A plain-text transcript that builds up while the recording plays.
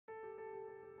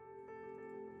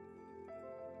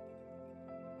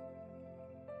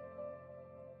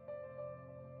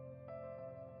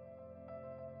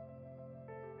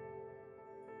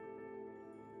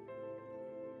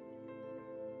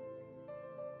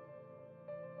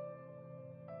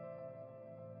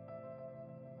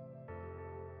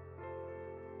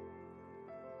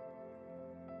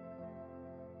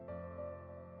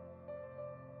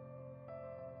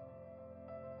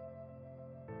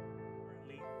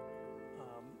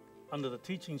under the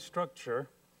teaching structure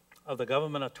of the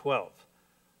Government of 12.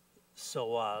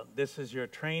 So this is your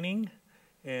training,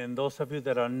 and those of you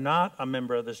that are not a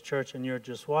member of this church and you're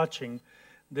just watching,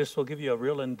 this will give you a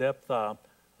real in-depth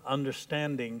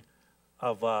understanding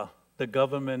of the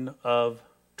Government of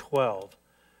 12.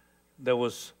 There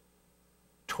was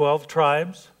 12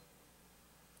 tribes,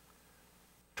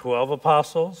 12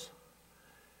 apostles.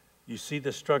 You see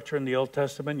the structure in the Old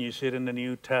Testament, you see it in the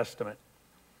New Testament.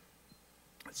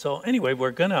 So anyway,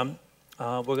 we're gonna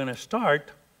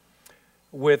start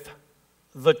with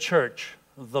the church,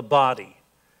 the body.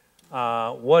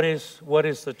 What is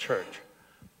the church?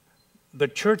 The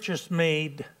church is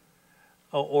made,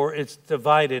 or it's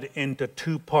divided into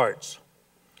two parts.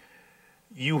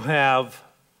 You have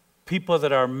people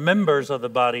that are members of the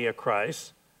body of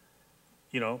Christ.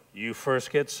 You know, you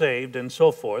first get saved and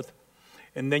so forth.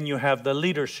 And then you have the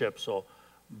leadership. So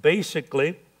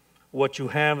basically, what you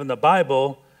have in the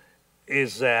Bible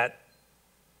is that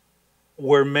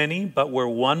we're many, but we're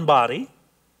one body.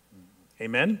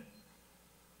 Amen?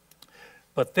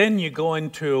 But then you go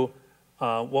into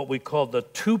what we call the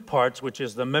two parts, which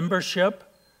is the membership,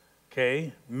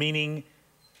 okay, meaning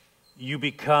you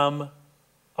become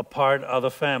a part of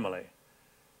the family.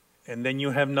 And then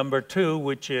you have number two,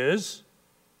 which is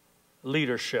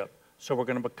leadership. So we're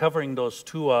going to be covering those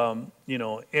two,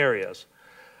 areas.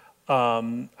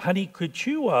 Honey, could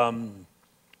you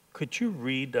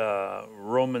read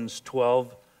Romans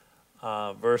 12,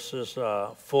 verses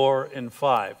 4 and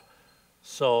 5?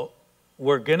 So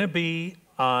we're going to be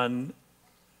on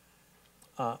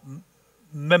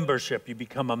membership. You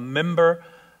become a member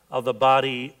of the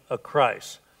body of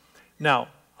Christ. Now,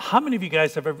 how many of you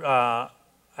guys have ever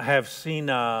have seen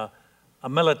a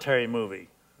military movie?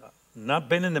 Not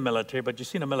been in the military, but you've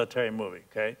seen a military movie,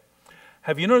 okay?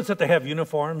 Have you noticed that they have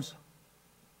uniforms?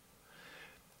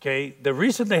 Okay, the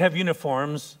reason they have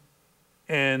uniforms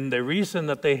and the reason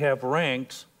that they have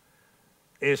ranks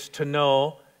is to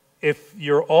know if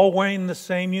you're all wearing the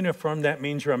same uniform, that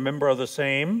means you're a member of the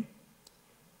same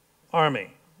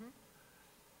army.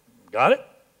 Got it?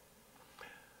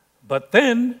 But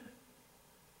then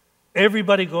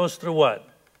everybody goes through what?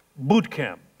 Boot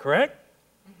camp, correct?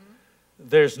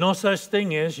 There's no such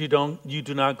thing as you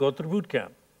do not go through boot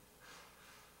camp.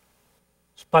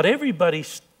 But everybody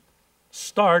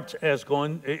starts as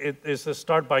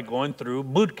by going through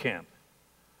boot camp.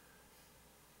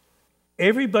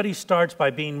 Everybody starts by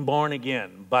being born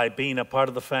again, by being a part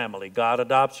of the family. God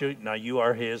adopts you, now you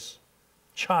are His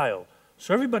child.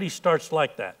 So everybody starts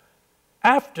like that.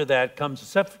 After that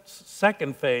comes the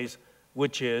second phase,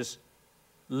 which is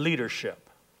leadership.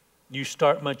 You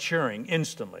start maturing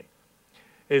instantly.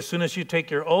 As soon as you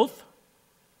take your oath,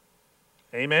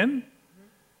 amen,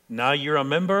 now you're a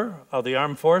member of the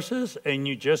armed forces and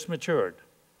you just matured.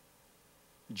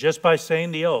 Just by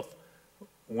saying the oath.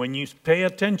 When you pay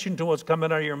attention to what's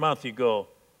coming out of your mouth, you go,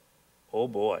 oh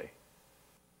boy.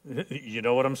 You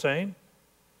know what I'm saying?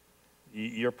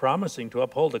 You're promising to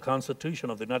uphold the Constitution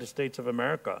of the United States of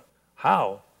America.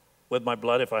 How? With my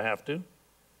blood if I have to.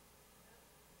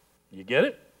 You get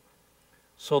it?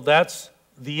 So that's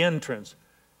the entrance.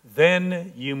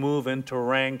 Then you move into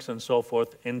ranks and so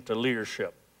forth, into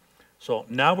leadership. So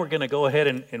now we're going to go ahead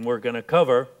and we're going to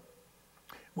cover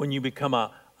when you become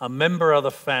a member of the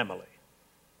family.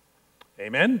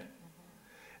 Amen?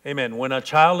 Amen. When a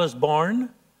child is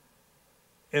born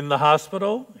in the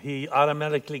hospital, he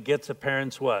automatically gets a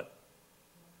parent's what?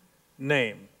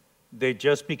 Name. They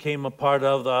just became a part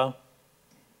of the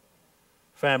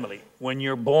family. When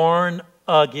you're born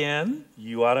again,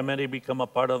 you automatically become a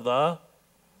part of the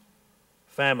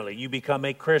family. You become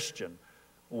a Christian.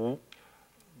 Do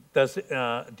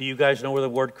you guys know where the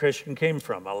word Christian came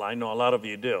from? I know a lot of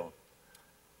you do.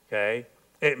 Okay?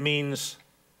 It means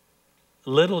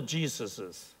little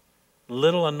Jesuses,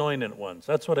 little anointed ones.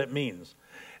 That's what it means.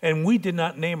 And we did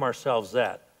not name ourselves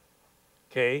that.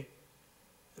 Okay?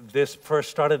 This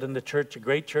first started in the church, a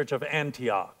great church of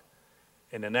Antioch.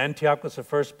 And in Antioch was the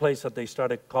first place that they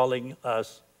started calling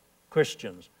us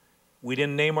Christians. We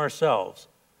didn't name ourselves.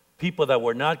 People that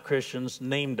were not Christians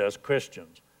named us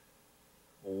Christians.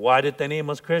 Why did they name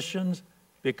us Christians?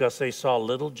 Because they saw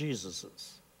little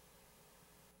Jesuses.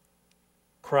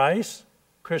 Christ,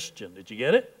 Christian. Did you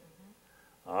get it?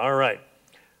 All right.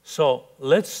 So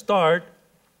let's start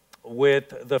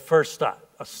with the first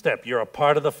step. You're a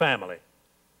part of the family.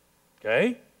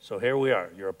 Okay? So here we are.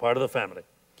 You're a part of the family.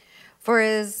 For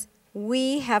as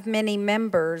we have many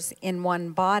members in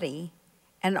one body,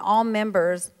 and all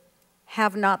members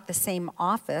have not the same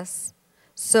office,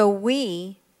 so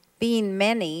we, being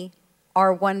many,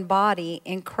 are one body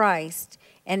in Christ,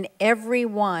 and every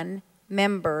one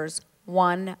members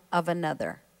one of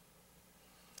another.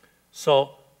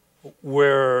 So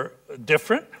we're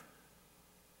different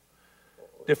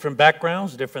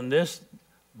backgrounds, different this,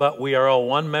 but we are all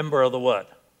one member of the what?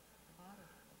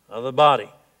 Of the body.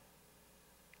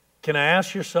 Can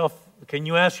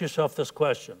you ask yourself this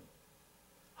question?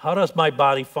 How does my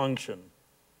body function?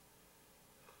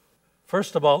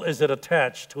 First of all, is it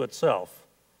attached to itself?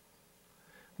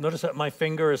 Notice that my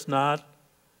finger is not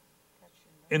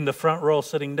in the front row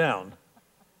sitting down,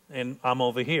 and I'm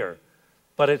over here.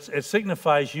 But it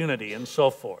signifies unity and so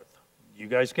forth. You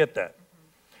guys get that?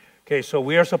 Okay, so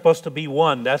we are supposed to be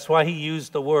one. That's why he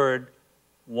used the word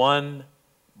one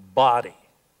body.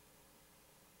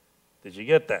 Did you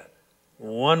get that?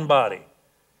 One body.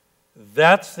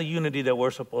 That's the unity that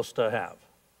we're supposed to have.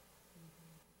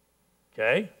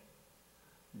 Okay?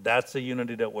 That's the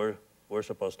unity that we're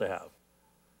supposed to have.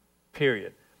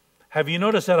 Period. Have you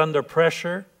noticed that under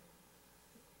pressure,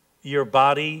 your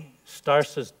body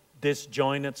starts to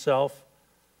disjoin itself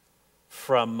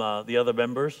from the other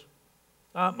members?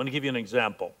 I'm going to give you an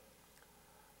example.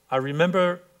 I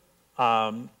remember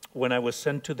when I was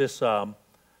sent to this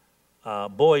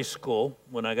boys' school,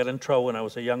 when I got in trouble when I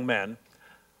was a young man,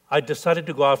 I decided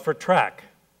to go out for track.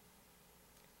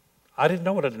 I didn't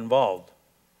know what it involved.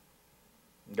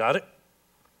 Got it?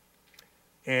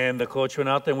 And the coach went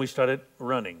out there and we started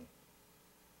running.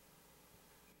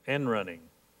 And running.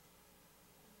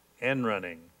 And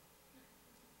running.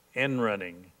 And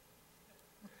running.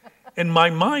 And my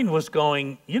mind was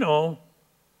going, you know,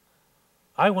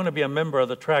 I want to be a member of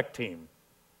the track team.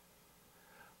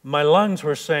 My lungs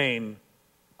were saying,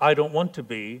 I don't want to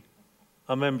be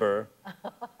a member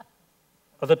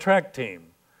of the track team.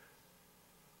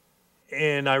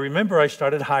 And I remember I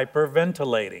started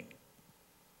hyperventilating.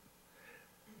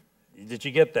 Did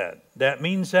you get that? That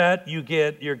means that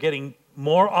you're getting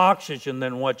more oxygen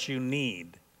than what you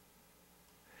need.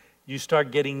 You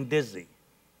start getting dizzy.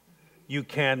 You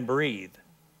can't breathe.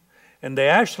 And they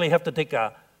actually have to take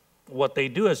what they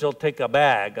do is they'll take a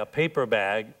bag, a paper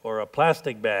bag or a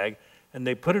plastic bag, and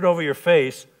they put it over your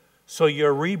face so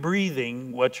you're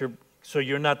rebreathing so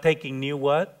you're not taking new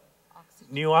what?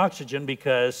 Oxygen. New oxygen,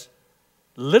 because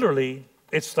literally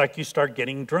it's like you start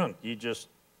getting drunk. Did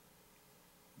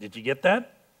you get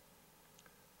that?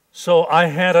 So I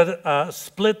had a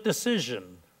split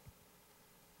decision.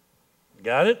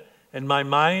 Got it? In my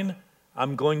mind,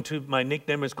 my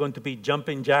nickname is going to be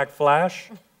Jumping Jack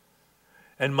Flash.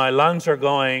 And my lungs are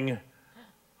going,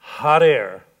 hot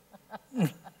air.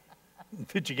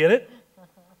 Did you get it?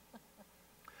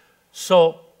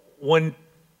 So when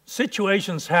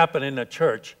situations happen in a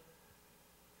church,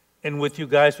 and with you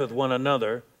guys with one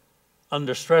another,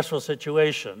 under stressful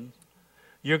situations,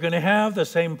 you're going to have the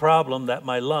same problem that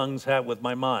my lungs have with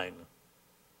my mind.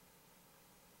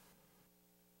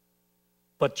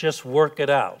 But just work it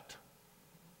out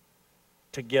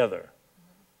together.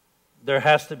 There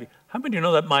has to be. How many of you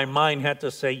know that my mind had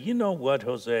to say, you know what,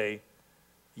 Jose,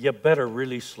 you better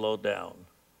really slow down.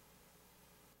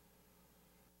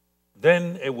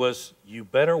 Then it was, you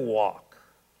better walk.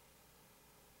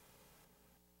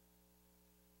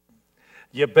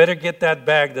 You better get that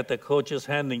bag that the coach is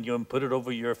handing you and put it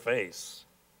over your face.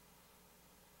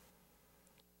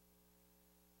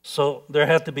 So there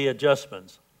had to be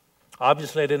adjustments.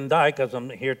 Obviously, I didn't die because I'm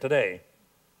here today.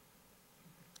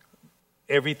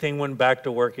 Everything went back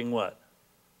to working what?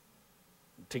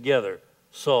 Together.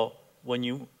 So when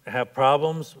you have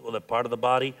problems with a part of the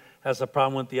body has a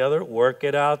problem with the other, work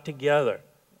it out together.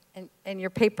 And your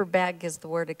paper bag is the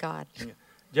Word of God.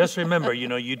 Just remember,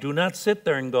 you do not sit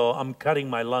there and go, I'm cutting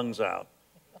my lungs out.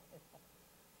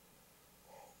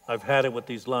 I've had it with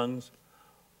these lungs.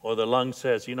 Or the lung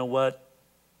says, you know what?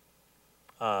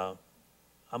 I'm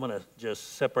going to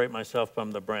just separate myself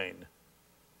from the brain.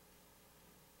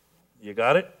 You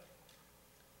got it?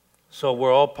 So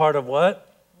we're all part of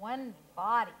what? One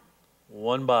body.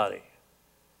 One body.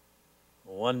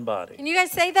 One body. Can you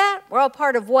guys say that? We're all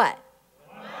part of what?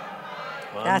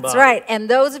 One That's body. right. And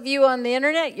those of you on the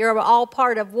internet, you're all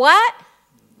part of what?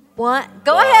 One.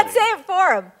 Go Body. ahead, say it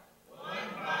for them. One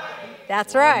body.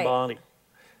 That's One right. body.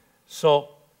 So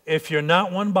if you're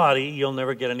not one body, you'll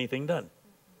never get anything done.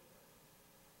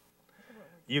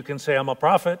 You can say, I'm a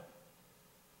prophet.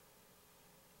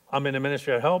 I'm in a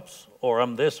ministry that helps, or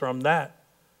I'm this or I'm that.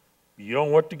 You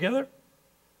don't work together?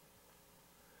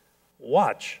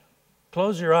 Watch.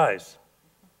 Close your eyes.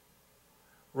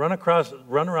 Run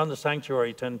around the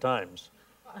sanctuary 10 times.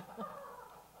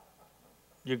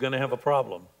 You're going to have a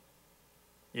problem.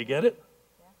 You get it?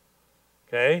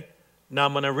 Okay? Now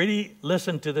I'm going to really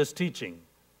listen to this teaching,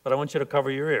 but I want you to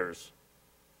cover your ears.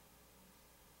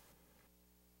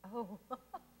 Oh.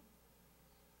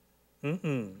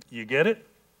 You get it?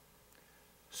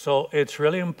 So it's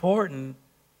really important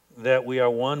that we are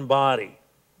one body.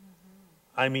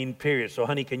 I mean, period. So,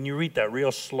 honey, can you read that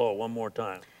real slow one more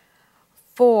time?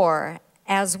 For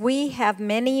as we have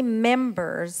many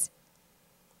members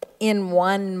in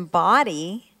one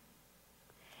body,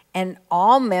 and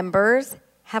all members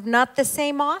have not the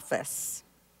same office.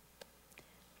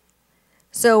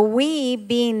 So we,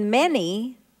 being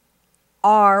many,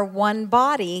 are one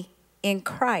body in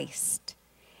Christ,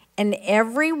 and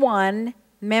every one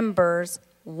members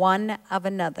one of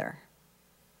another.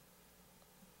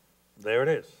 There it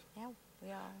is. Yeah, we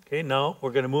are. Okay, now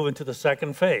we're going to move into the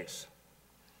second phase,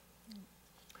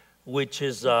 which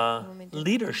is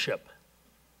leadership.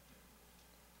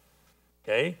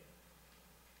 Okay?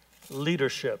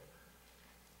 Leadership.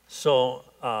 So,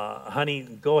 honey,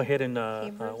 go ahead and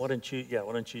why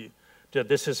don't you?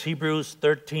 This is Hebrews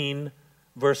 13,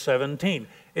 verse 17.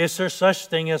 Is there such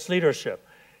thing as leadership?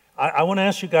 I want to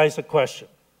ask you guys a question.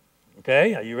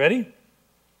 Okay, are you ready?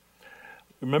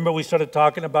 Remember we started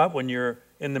talking about when you're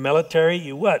in the military,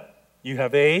 you what? You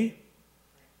have a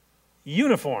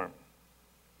uniform.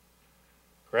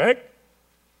 Correct?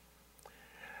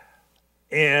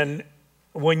 And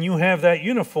when you have that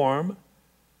uniform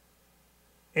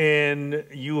and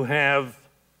you have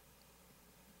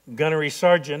gunnery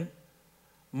sergeant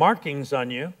markings on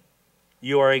you,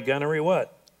 you are a gunnery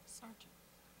what? Sergeant.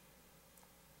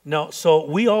 No, so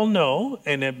we all know,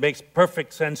 and it makes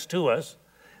perfect sense to us,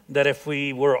 that if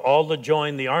we were all to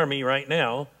join the army right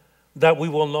now, that we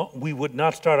would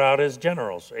not start out as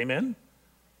generals. Amen?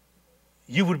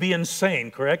 You would be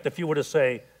insane, correct? If you were to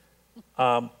say,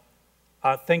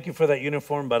 thank you for that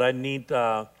uniform, but I need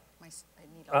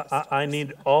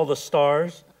all the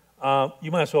stars.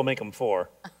 You might as well make them 4.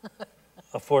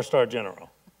 A 4-star general.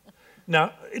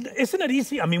 Now, isn't it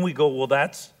easy? I mean, we go, well,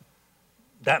 that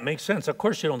makes sense. Of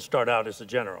course you don't start out as a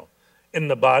general. In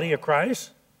the body of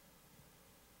Christ,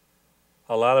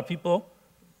 a lot of people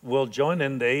will join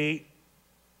and they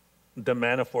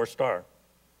demand a 4-star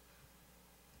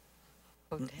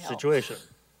situation.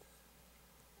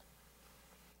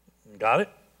 Got it?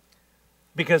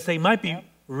 Because they might be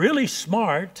really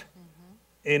smart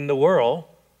in the world,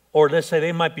 or let's say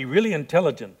they might be really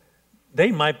intelligent.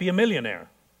 They might be a millionaire.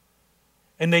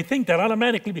 And they think that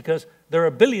automatically because they're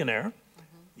a billionaire,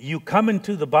 you come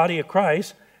into the body of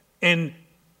Christ and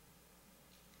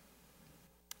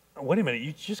wait a minute,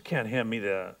 you just can't hand me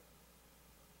the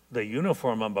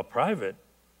uniform. I'm a private.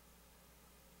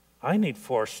 I need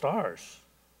 4 stars.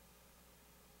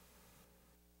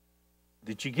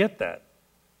 Did you get that?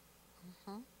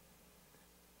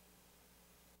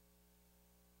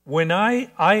 When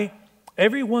I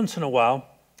every once in a while,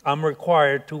 I'm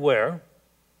required to wear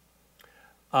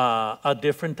a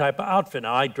different type of outfit.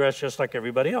 Now, I dress just like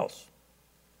everybody else.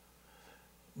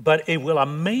 But it will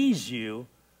amaze you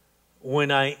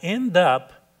when I end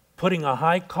up putting a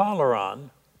high collar on,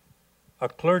 a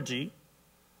clergy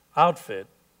outfit.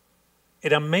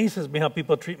 It amazes me how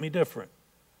people treat me different.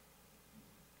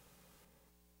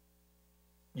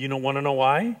 You don't want to know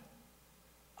why?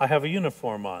 I have a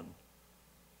uniform on.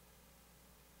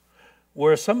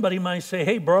 Where somebody might say,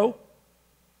 hey, bro.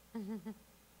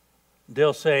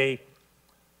 They'll say,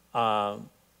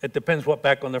 it depends what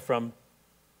background they're from.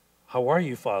 How are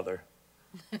you, Father?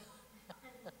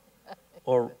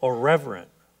 or reverend.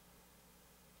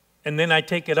 And then I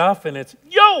take it off and it's,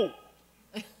 yo,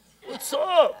 what's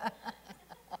up?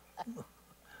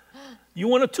 You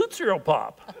want a Tootsie Roll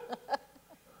Pop?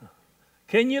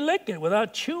 Can you lick it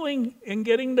without chewing and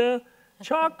getting the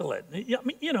chocolate?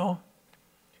 You know.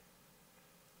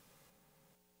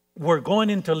 We're going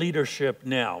into leadership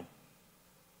now.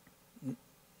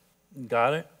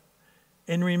 Got it?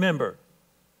 And remember,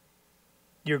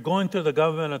 you're going through the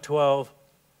government of 12.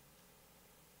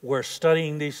 We're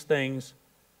studying these things,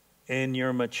 and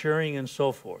you're maturing and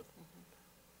so forth.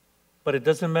 But it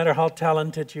doesn't matter how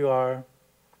talented you are.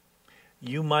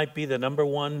 You might be the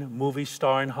 #1 movie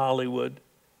star in Hollywood.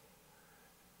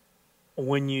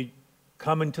 When you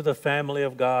come into the family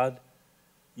of God,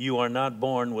 you are not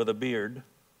born with a beard.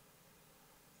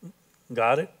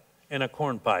 Got it? And a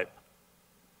corn pipe.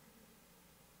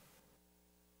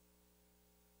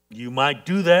 You might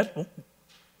do that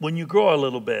when you grow a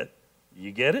little bit.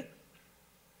 You get it?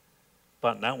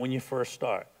 But not when you first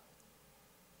start.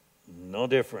 No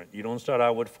different. You don't start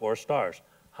out with 4 stars.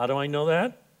 How do I know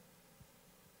that?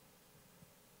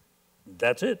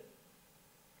 That's it.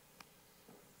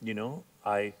 You know,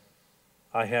 I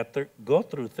I had to go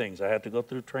through things. I had to go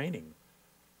through training,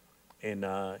 and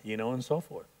and so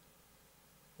forth.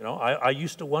 I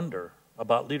used to wonder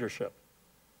about leadership,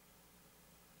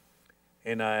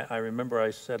 and I remember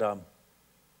I said,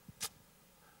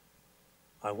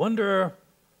 I wonder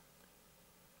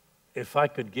if I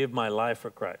could give my life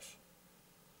for Christ.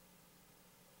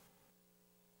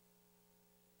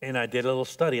 And I did a little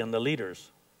study on the leaders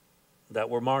that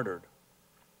were martyred.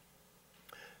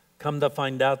 Come to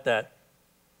find out that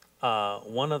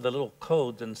one of the little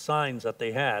codes and signs that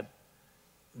they had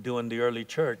during the early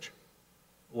church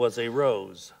was a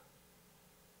rose.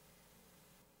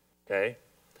 Okay?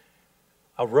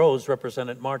 A rose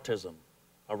represented martyrdom,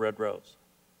 a red rose.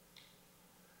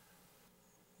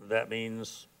 That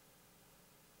means,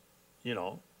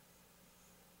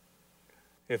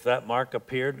 if that mark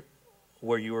appeared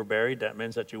where you were buried, that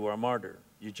means that you were a martyr.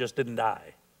 You just didn't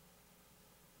die.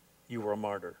 You were a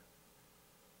martyr.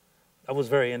 That was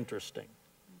very interesting.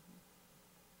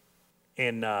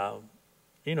 And,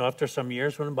 after some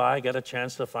years went by, I got a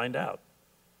chance to find out.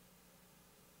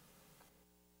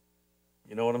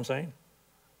 You know what I'm saying?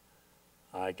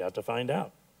 I got to find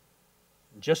out.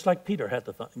 Just like Peter had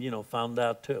to, found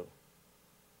out too.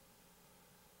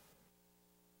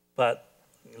 But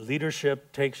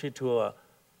leadership takes you to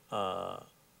a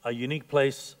unique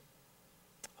place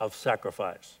of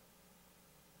sacrifice.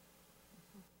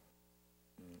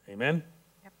 Amen?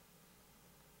 Yep.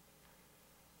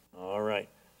 All right.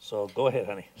 So go ahead,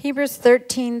 honey. Hebrews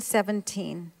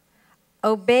 13:17.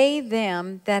 Obey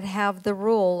them that have the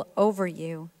rule over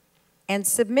you, and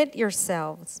submit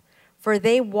yourselves, for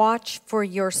they watch for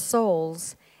your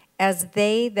souls as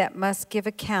they that must give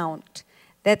account,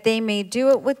 that they may do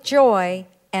it with joy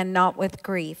and not with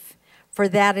grief, for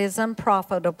that is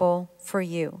unprofitable for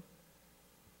you.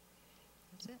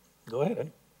 That's it. Go ahead,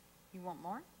 honey. You want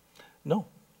more? No.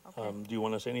 Okay. Do you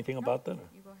want to say anything about that? Or?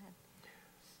 You go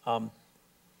ahead.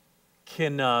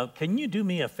 Can you do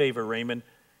me a favor, Raymond?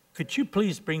 Could you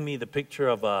please bring me the picture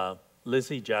of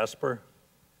Lizzie Jasper?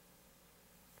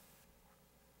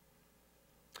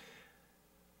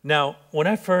 Now, when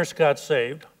I first got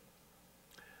saved,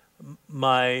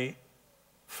 my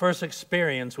first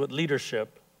experience with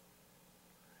leadership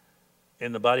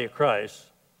in the body of Christ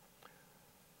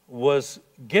was,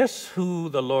 guess who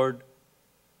the Lord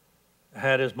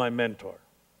had as my mentor?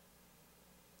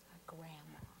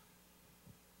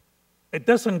 It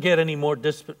doesn't get any more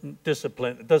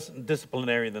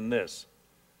disciplinary than this.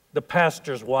 The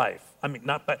pastor's wife.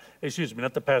 Not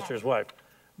the pastor's wife.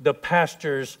 The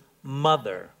pastor's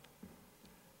mother.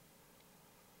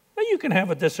 Now, you can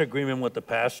have a disagreement with the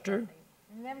pastor.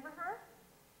 Remember her?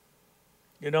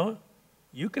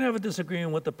 You can have a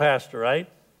disagreement with the pastor, right?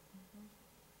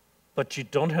 But you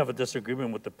don't have a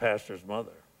disagreement with the pastor's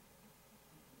mother.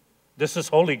 This is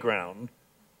holy ground.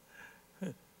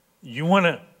 You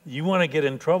want to get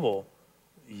in trouble,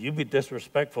 you be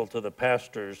disrespectful to the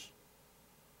pastor's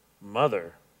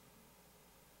mother,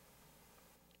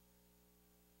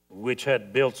 which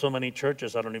had built so many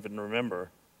churches I don't even remember,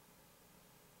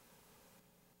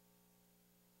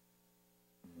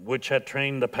 which had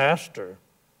trained the pastor.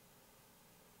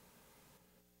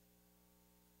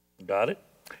 Got it?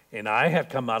 And I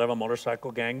had come out of a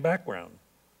motorcycle gang background.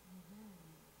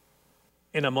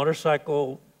 In a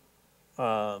motorcycle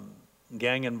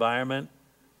gang environment,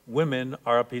 women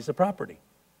are a piece of property.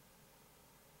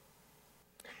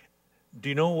 Do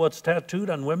you know what's tattooed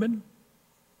on women?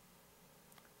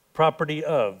 Property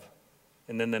of,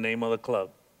 and then the name of the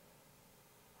club.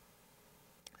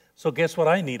 So guess what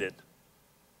I needed?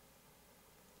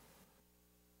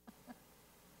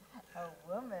 A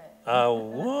woman. A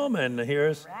woman.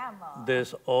 Here's Grandma.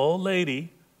 this old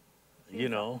lady,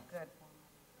 Good one.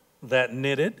 that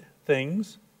knitted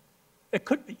things. It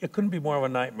couldn't be more of a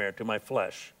nightmare to my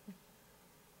flesh.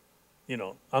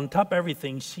 On top of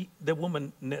everything, the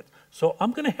woman knit. So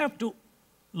I'm going to have to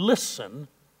listen,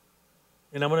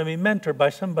 and I'm going to be mentored by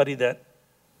somebody that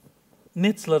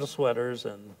knits little sweaters,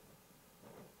 and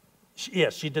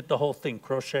she did the whole thing,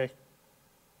 crochet.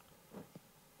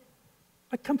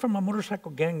 I come from a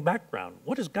motorcycle gang background.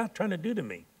 What is God trying to do to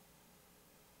me?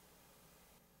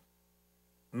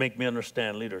 Make me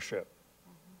understand leadership.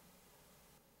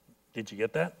 Did you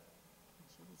get that?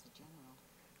 She was a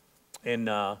general.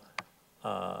 And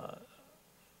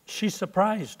she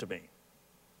surprised me.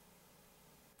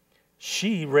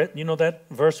 She read, that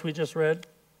verse we just read?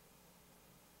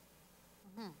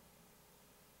 Mm-hmm.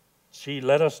 She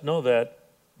let us know that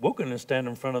we're going to stand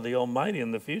in front of the Almighty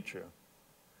in the future.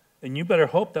 And you better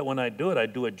hope that when I do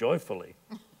it joyfully.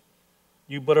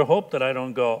 You better hope that I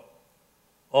don't go,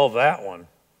 oh, that one.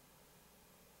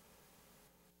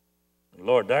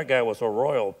 Lord, that guy was a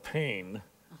royal pain.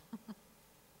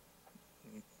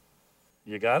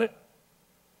 You got it?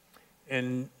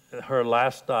 In her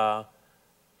last, the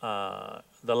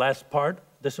last part,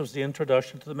 this was the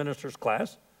introduction to the minister's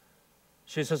class.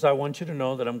 She says, I want you to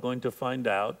know that I'm going to find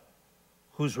out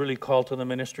who's really called to the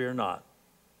ministry or not.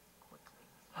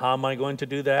 How am I going to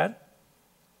do that?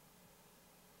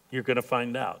 You're going to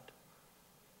find out.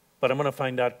 But I'm going to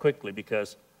find out quickly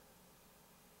because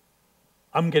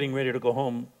I'm getting ready to go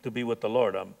home to be with the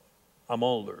Lord. I'm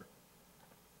older.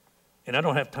 And I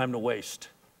don't have time to waste.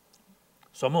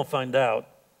 So I'm going to find out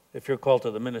if you're called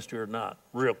to the ministry or not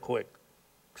real quick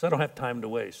because I don't have time to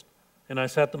waste. And I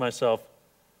said to myself,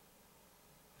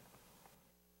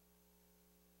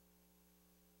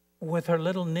 with her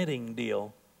little knitting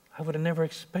deal, I would have never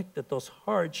expected those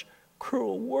harsh,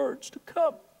 cruel words to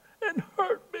come and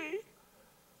hurt me,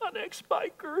 an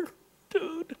ex-biker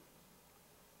dude.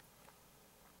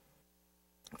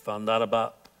 I found out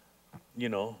about,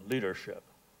 leadership.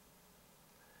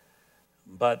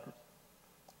 But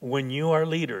when you are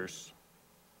leaders,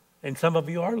 and some of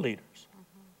you are leaders,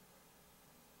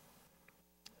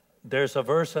 there's a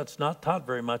verse that's not taught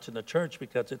very much in the church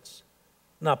because it's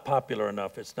not popular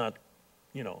enough. It's not,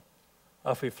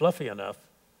 uffy fluffy enough.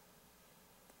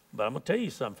 But I'm going to tell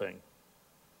you something.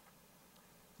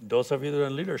 Those of you that are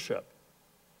in leadership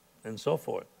and so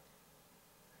forth,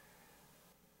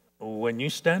 when you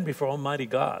stand before Almighty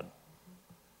God,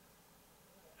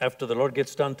 after the Lord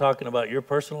gets done talking about your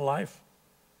personal life,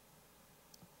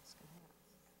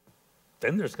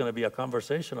 then there's going to be a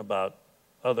conversation about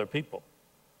other people.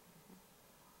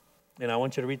 And I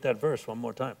want you to read that verse one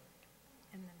more time.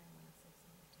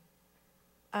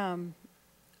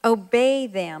 Obey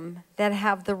them that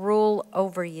have the rule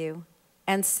over you,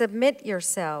 and submit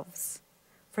yourselves,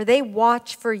 for they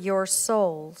watch for your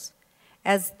souls,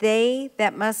 as they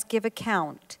that must give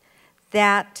account,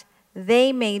 that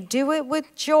they may do it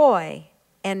with joy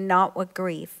and not with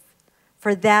grief,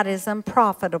 for that is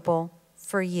unprofitable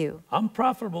for you.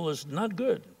 Unprofitable is not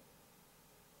good.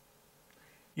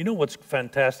 You know what's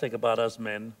fantastic about us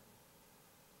men?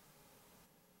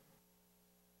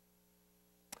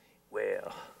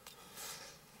 Well,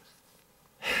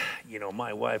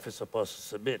 my wife is supposed to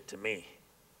submit to me.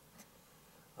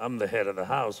 I'm the head of the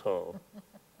household.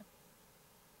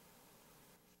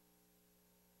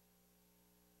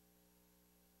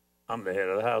 I'm the head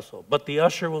of the household. But the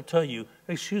usher will tell you,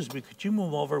 excuse me, could you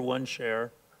move over one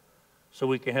chair so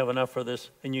we can have enough for this?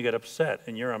 And you get upset,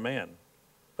 and you're a man.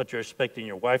 But you're expecting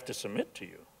your wife to submit to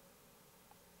you.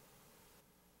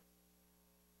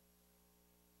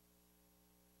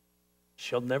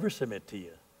 She'll never submit to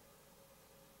you.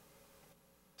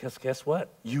 Because guess what?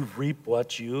 You reap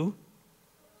what you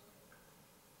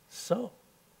sow.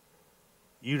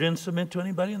 You didn't submit to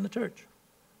anybody in the church.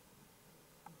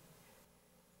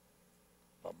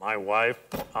 But my wife,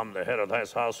 I'm the head of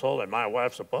this household, and my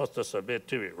wife's supposed to submit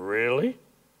to me. Really?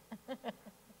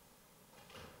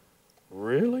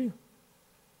 Really?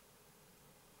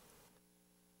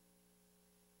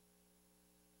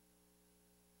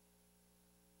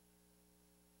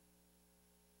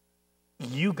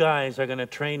 You guys are going to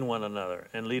train one another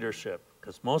in leadership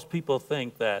because most people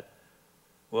think that,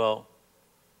 well,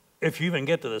 if you even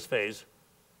get to this phase,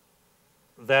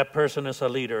 that person is a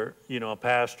leader, a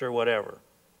pastor, whatever.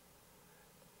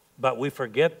 But we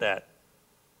forget that.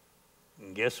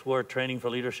 And guess where training for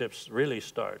leadership really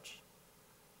starts?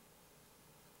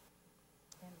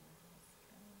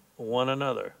 One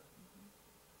another.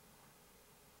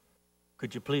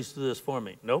 Could you please do this for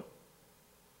me? Nope.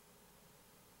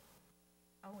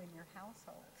 Oh, in your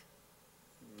household.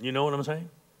 You know what I'm saying?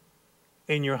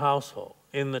 In your household,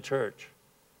 in the church.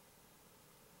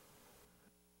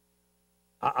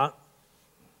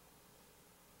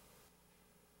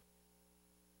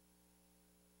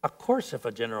 Of course, if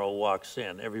a general walks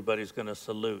in, everybody's going to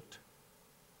salute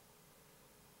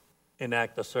and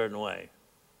act a certain way.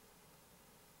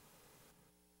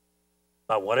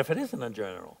 But what if it isn't a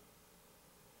general?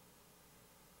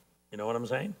 You know what I'm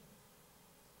saying?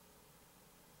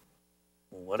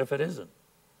 What if it isn't?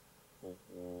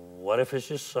 What if it's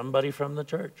just somebody from the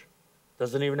church?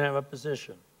 Doesn't even have a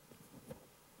position.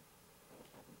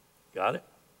 Got it?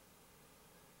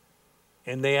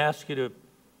 And they ask you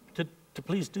to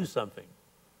please do something.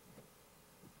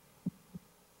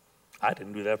 I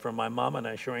didn't do that for my mom, and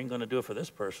I sure ain't going to do it for this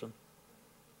person.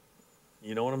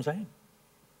 You know what I'm saying?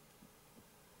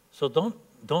 So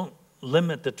don't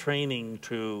limit the training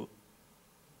to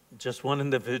just one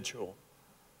individual.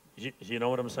 You know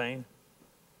what I'm saying?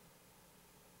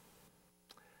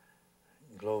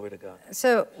 Glory to God.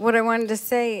 So what I wanted to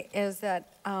say is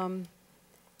that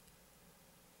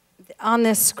on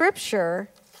this scripture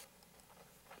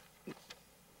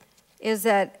is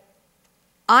that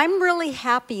I'm really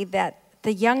happy that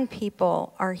the young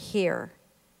people are here.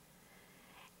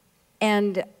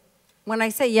 And when I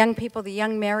say young people, the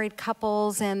young married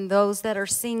couples and those that are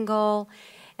single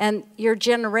and your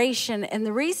generation. And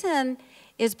the reason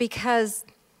is because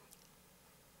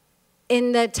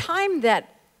in the time that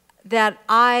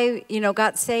I,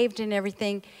 got saved and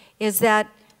everything, is that,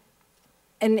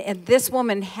 and this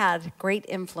woman had great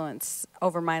influence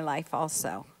over my life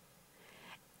also.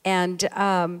 And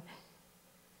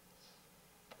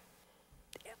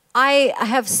I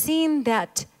have seen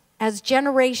that as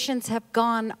generations have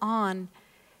gone on,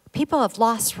 people have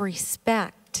lost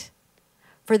respect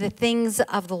for the things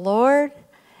of the Lord.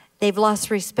 They've lost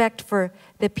respect for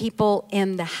the people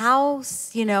in the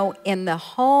house, in the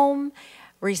home,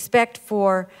 respect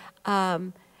for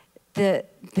the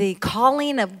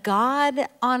calling of God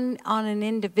on an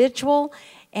individual.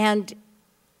 And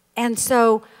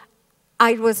so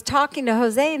I was talking to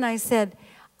Jose and I said,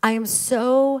 I am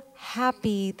so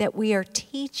happy that we are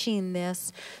teaching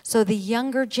this so the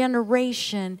younger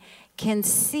generation can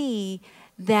see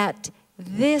that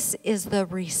this is the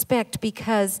respect,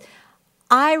 because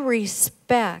I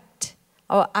respect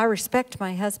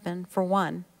my husband, for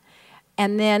one.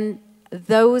 And then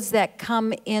those that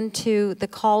come into the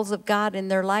calls of God in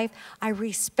their life, I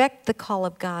respect the call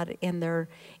of God in their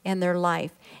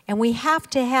life. And we have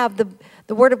to have,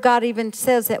 the Word of God even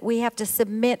says that we have to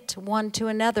submit one to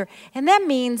another. And that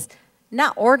means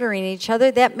not ordering each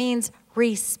other. That means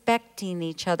respecting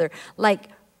each other. Like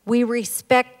we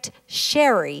respect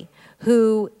Sherry,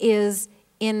 who is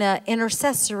in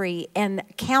intercessory and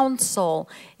counsel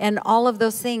and all of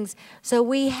those things. So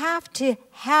we have to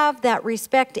have that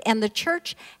respect, and the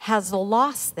church has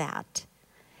lost that.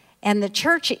 And the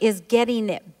church is getting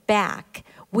it back.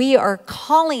 We are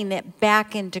calling it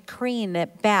back and decreeing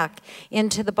it back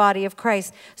into the body of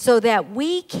Christ so that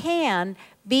we can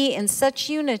be in such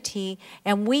unity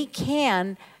and we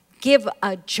can give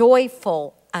a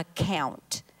joyful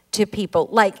account to people.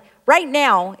 Like right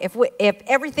now, if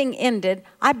everything ended,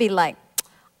 I'd be like,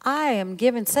 I am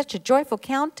giving such a joyful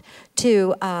account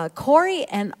to Corey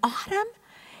and Autumn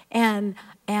and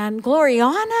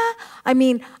Gloriana. I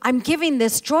mean, I'm giving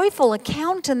this joyful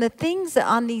account and the things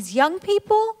on these young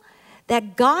people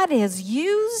that God has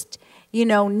used,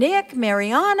 Nick,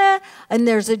 Mariana, and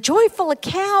there's a joyful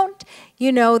account,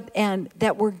 and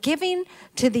that we're giving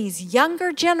to these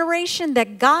younger generation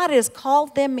that God has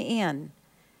called them in.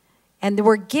 And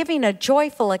we're giving a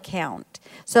joyful account.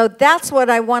 So that's what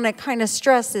I want to kind of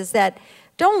stress, is that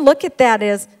don't look at that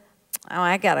as, oh,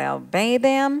 I got to obey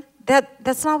them.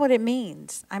 That's not what it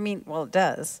means. I mean, well, it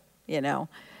does,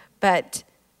 But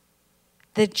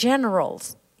the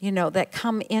generals, that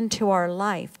come into our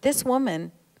life. This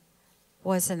woman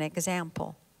was an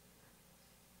example.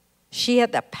 She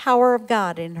had the power of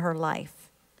God in her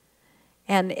life.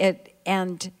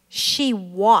 And she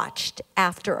watched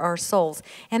after our souls.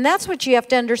 And that's what you have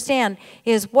to understand,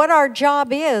 is what our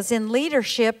job is in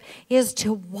leadership is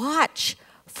to watch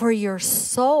for your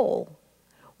soul.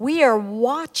 We are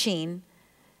watching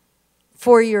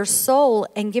for your soul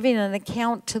and giving an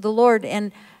account to the Lord.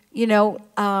 And, is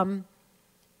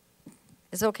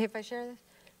it okay if I share this?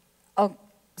 Oh,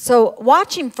 so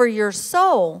watching for your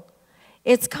soul,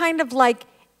 it's kind of like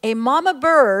a mama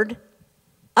bird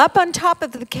up on top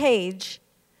of the cage,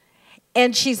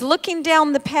 and she's looking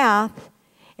down the path,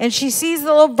 and she sees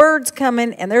the little birds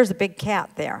coming, and there's a big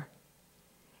cat there.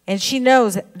 And she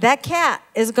knows that cat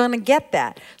is going to get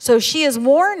that. So she is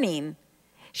warning.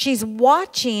 She's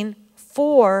watching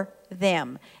for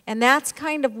them. And that's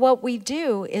kind of what we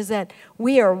do, is that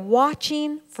we are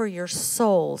watching for your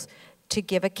souls to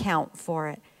give account for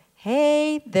it.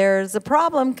 Hey, there's a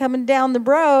problem coming down the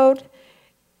road.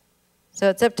 So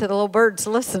it's up to the little birds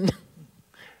to listen.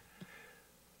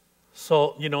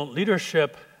 So,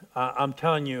 leadership, I'm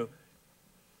telling you,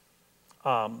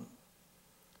 I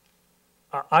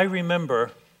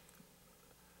remember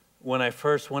when I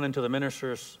first went into the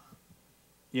minister's,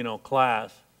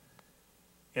 class,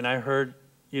 and I heard,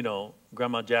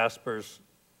 Grandma Jasper's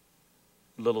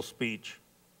little speech.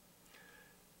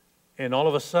 And all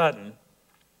of a sudden,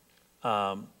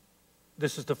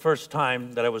 this is the first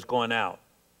time that I was going out.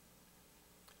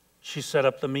 She set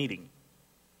up the meeting.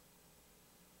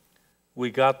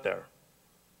 We got there.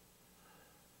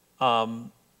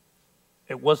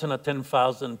 It wasn't a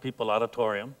 10,000 people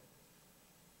auditorium.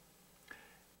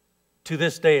 To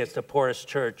this day, it's the poorest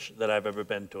church that I've ever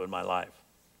been to in my life.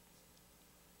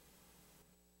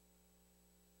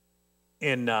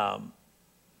 And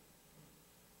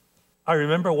I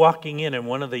remember walking in, and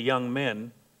one of the young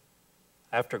men,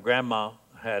 after Grandma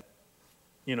had,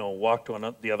 walked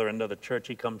to the other end of the church,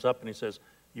 he comes up and he says,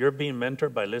 "You're being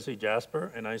mentored by Lizzie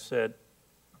Jasper?" And I said,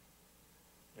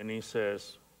 and he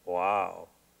says, "Wow."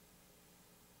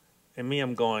 And me,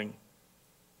 I'm going,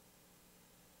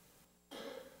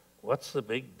 what's the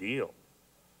big deal?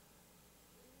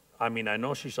 I mean, I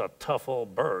know she's a tough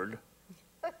old bird.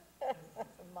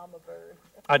 Mama bird.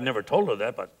 I'd never told her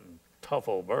that, but tough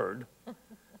old bird.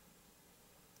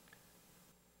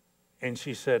 And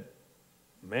she said,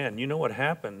 "Man, you know what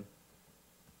happened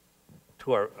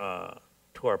to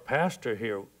our pastor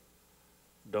here,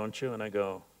 don't you?" And I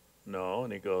go, "No."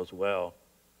 And he goes, "Well,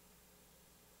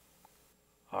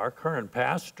 our current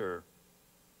pastor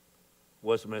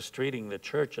was mistreating the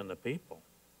church and the people,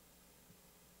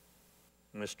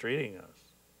 mistreating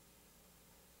us."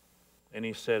 And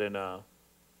he said,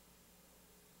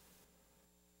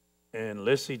 and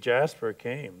Lizzie Jasper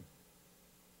came.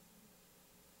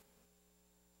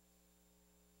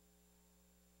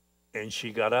 And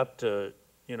she got up to,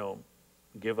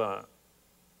 give a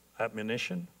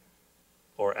admonition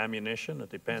or ammunition, it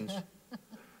depends.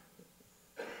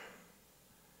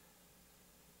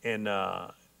 And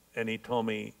he told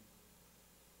me,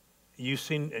 you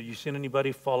seen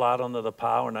anybody fall out under the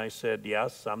power? And I said,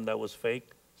 yes, some that was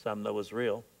fake, some that was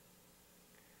real.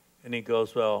 And he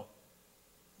goes, well,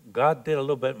 God did a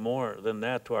little bit more than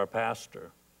that to our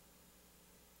pastor.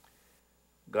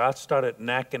 God started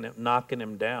knocking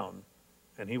him down,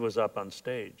 and he was up on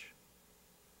stage.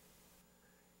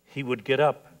 He would get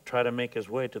up, try to make his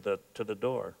way to the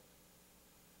door.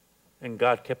 And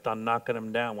God kept on knocking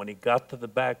him down. When he got to the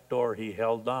back door, he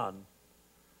held on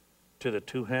to the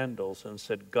two handles and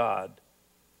said, "God,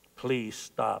 please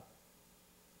stop.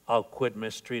 I'll quit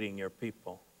mistreating your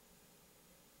people."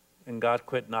 And God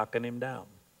quit knocking him down.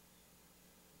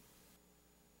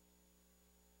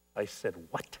 I said,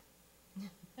 "What?"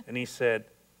 And he said,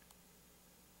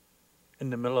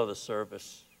 in the middle of the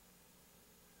service,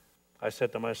 I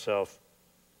said to myself,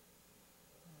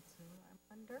 That's who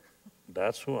I'm under.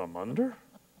 that's who I'm under?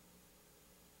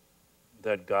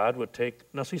 That God would take...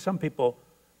 Now see, some people,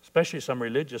 especially some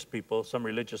religious people, some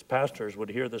religious pastors would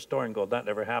hear the story and go, that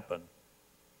never happened.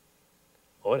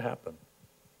 Oh, it happened.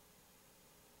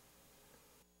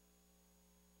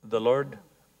 The Lord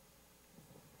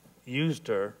used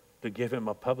her to give him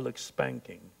a public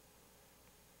spanking.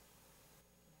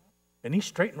 And he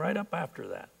straightened right up after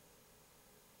that.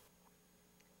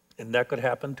 And that could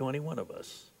happen to any one of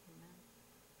us.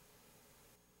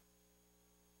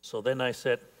 So then I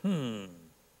said, I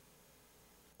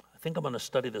think I'm going to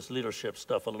study this leadership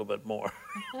stuff a little bit more.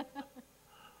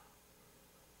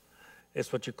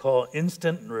 It's what you call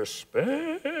instant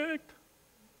respect.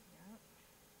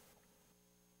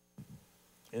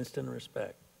 Instant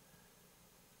respect.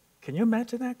 Can you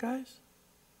imagine that, guys?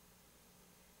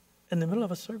 In the middle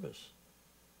of a service.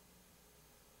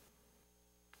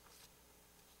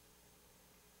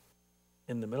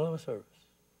 In the middle of a service.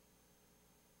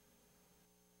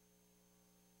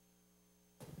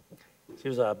 She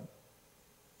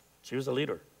was a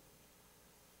leader.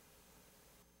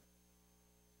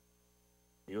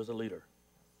 He was a leader.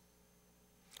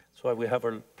 That's why we have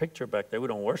her picture back there. We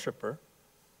don't worship her.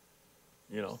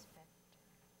 You know.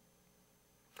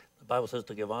 The Bible says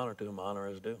to give honor to whom honor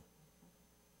is due.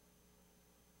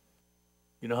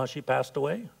 You know how she passed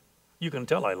away? You can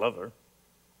tell I love her.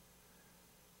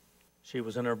 She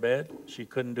was in her bed. She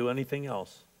couldn't do anything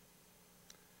else.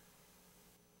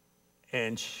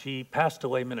 And she passed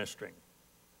away ministering,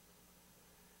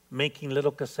 making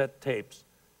little cassette tapes,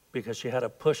 because she had a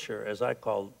pusher, as I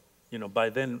called, by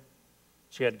then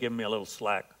she had given me a little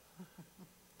slack.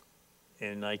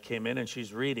 And I came in and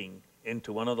she's reading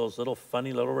into one of those little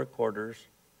funny little recorders,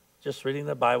 just reading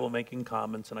the Bible, making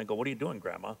comments. And I go, "What are you doing,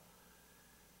 Grandma?"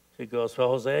 She goes, "Well,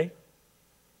 Jose,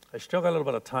 I still got a little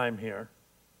bit of time here.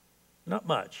 Not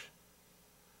much."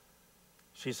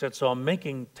 She said, "So I'm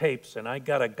making tapes, and I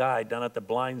got a guy down at the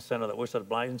blind center that works at the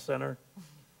blind center,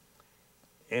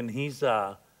 and he's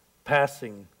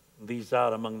passing these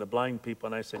out among the blind people."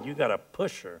 And I said, "You got a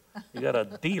pusher, you got a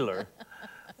dealer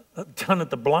down at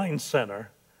the blind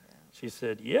center." Yeah. She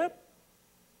said, "Yep."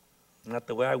 Not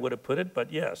the way I would have put it,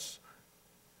 but yes.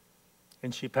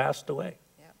 And she passed away.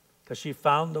 Because she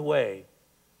found the way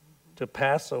to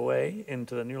pass away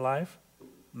into the new life,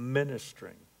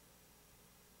 ministering.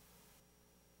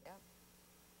 Yep.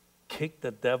 Kick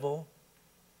the devil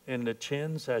in the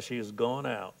chins as she is going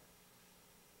out.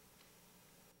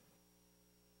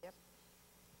 Yep.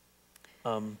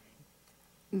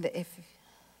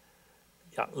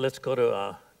 Yeah, let's go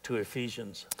to to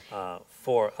Ephesians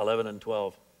 4, 11 and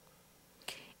 12.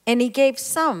 And he gave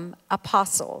some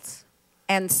apostles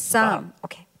and some.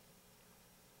 Okay.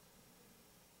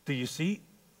 Do you see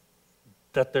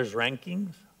that there's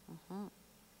rankings?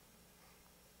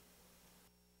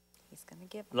 He's going to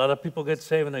give. A lot of people get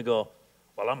saved and they go,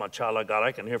 well, I'm a child of God.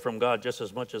 I can hear from God just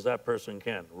as much as that person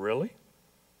can. Really?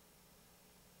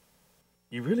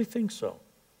 You really think so?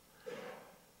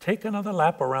 Take another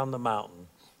lap around the mountain.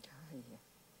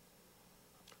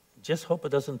 Just hope it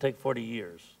doesn't take 40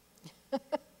 years.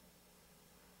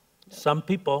 Some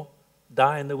people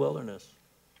die in the wilderness.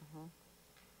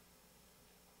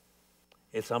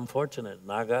 It's unfortunate,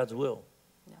 not God's will.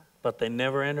 No. But they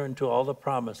never enter into all the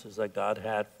promises that God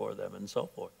had for them and so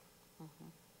forth.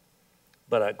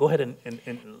 But go ahead and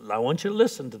I want you to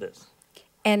listen to this.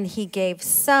 And he gave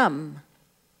some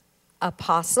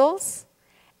apostles,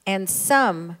 and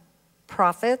some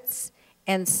prophets,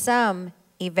 and some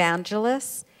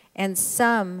evangelists, and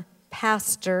some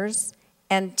pastors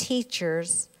and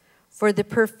teachers for the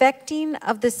perfecting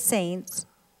of the saints,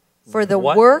 for the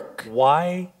work.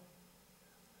 Why?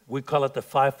 We call it the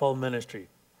fivefold ministry.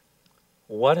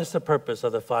 What is the purpose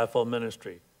of the fivefold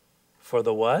ministry? For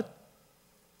the what?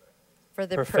 For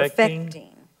the Perfecting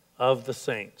perfecting. Of the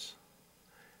saints.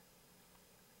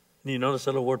 You notice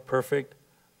the little word perfect?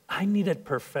 I needed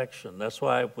perfection. That's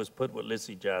why I was put with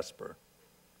Lizzie Jasper.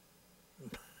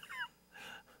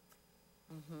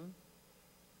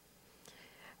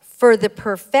 For the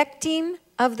perfecting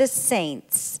of the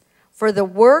saints, for the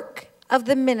work of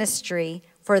the ministry,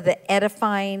 for the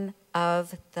edifying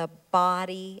of the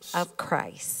body of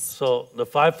Christ. So the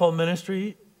fivefold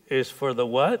ministry is for the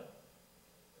what?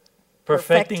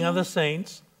 Perfecting of the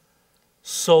saints.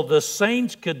 So the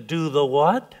saints could do the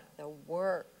what? The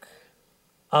work.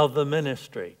 Of the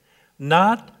ministry.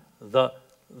 Not the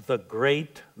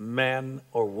great man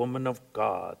or woman of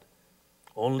God.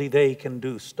 Only they can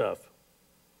do stuff.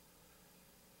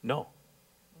 No.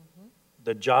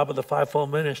 The job of the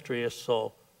fivefold ministry is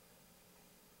so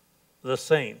the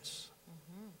saints.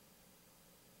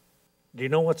 Do you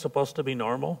know what's supposed to be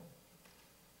normal?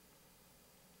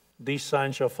 These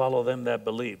signs shall follow them that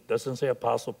believe. Doesn't say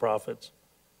apostle, prophets.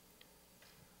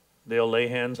 They'll lay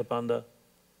hands upon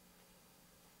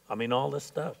all this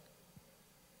stuff.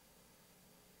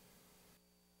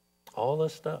 All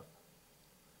this stuff.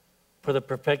 For the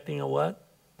perfecting of what?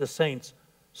 The saints.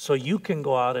 So you can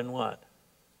go out and what?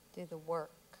 Do the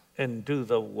work. And do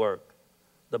the work.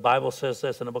 The Bible says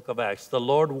this in the book of Acts. The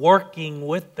Lord working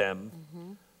with them,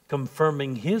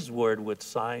 confirming his word with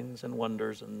signs and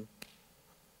wonders and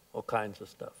all kinds of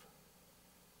stuff.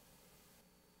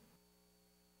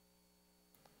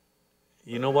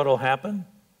 You know what will happen?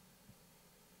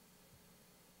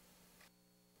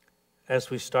 As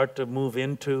we start to move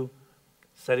into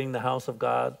setting the house of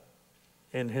God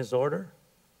in his order,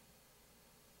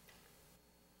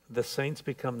 the saints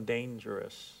become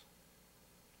dangerous.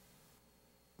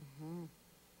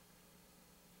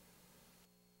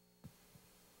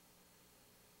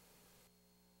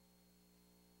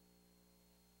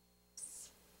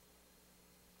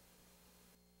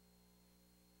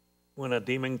 When a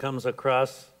demon comes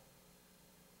across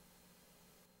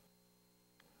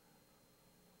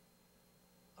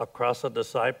a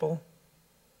disciple,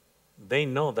 they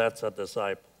know that's a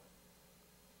disciple.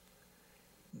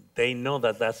 They know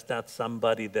that that's not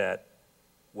somebody that,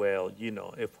 well,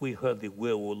 if we heard the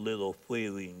will with little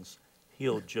feelings,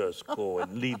 he'll just go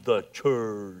and leave the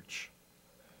church.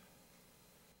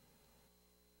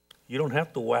 You don't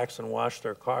have to wax and wash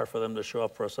their car for them to show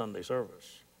up for a Sunday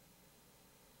service.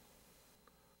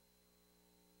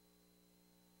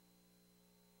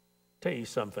 Tell you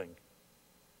something.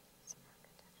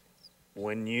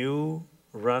 When you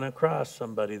run across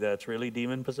somebody that's really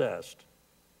demon possessed,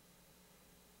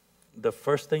 the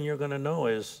first thing you're going to know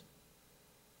is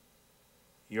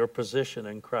your position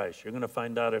in Christ. You're going to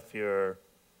find out if you've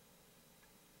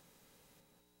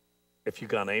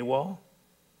gone AWOL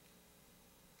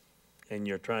and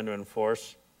you're trying to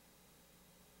enforce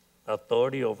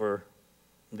authority over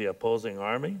the opposing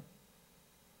army.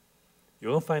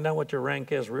 You're going to find out what your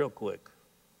rank is real quick.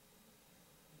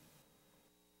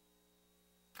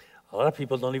 A lot of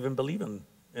people don't even believe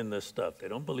in this stuff. They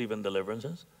don't believe in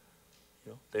deliverances.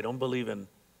 They don't believe in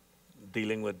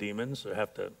dealing with demons or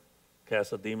have to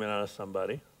cast a demon out of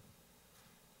somebody.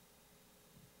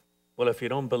 Well, if you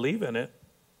don't believe in it,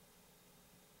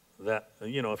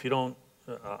 if you don't,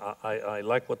 I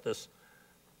like what this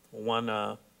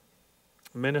one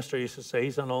minister used to say.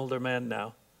 He's an older man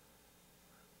now.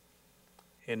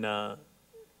 And I'll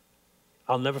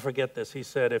never forget this. He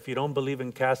said, if you don't believe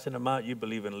in casting them out, you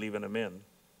believe in leaving them in.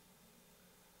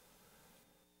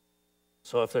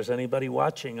 So if there's anybody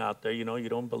watching out there, you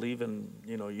don't believe in,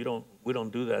 we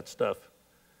don't do that stuff.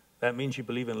 That means you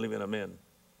believe in leaving them in.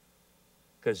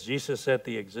 Because Jesus said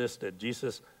they existed.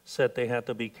 Jesus said they had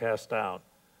to be cast out.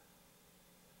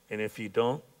 And if you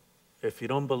don't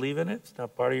believe in it, it's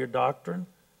not part of your doctrine.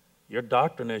 Your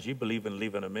doctrine is you believe in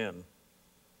leaving them in.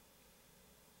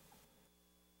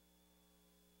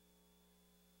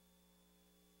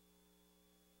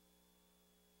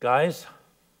 Guys,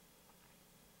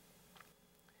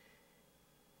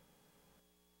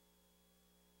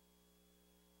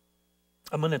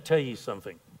 I'm going to tell you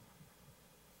something.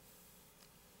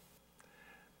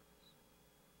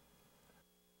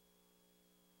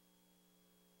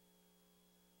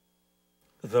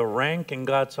 The rank in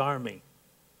God's army,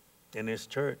 in His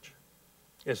church,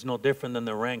 is no different than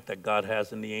the rank that God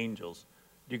has in the angels.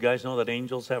 Do you guys know that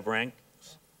angels have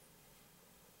ranks?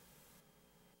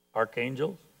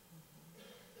 Archangels?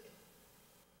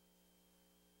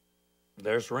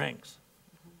 There's ranks.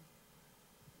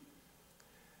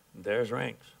 There's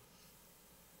ranks.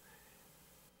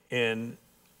 And,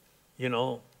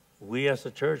 we as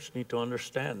a church need to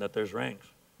understand that there's ranks.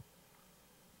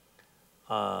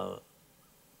 I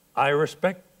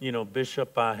respect,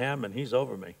 Bishop Hammond. He's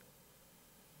over me.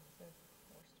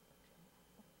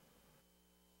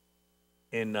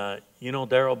 And,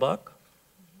 Darrell Buck?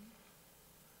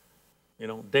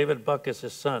 David Buck is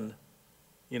his son.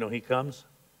 He comes.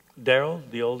 Darrell,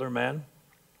 the older man.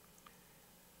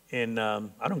 And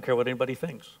I don't care what anybody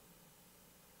thinks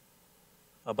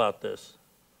about this.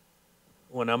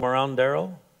 When I'm around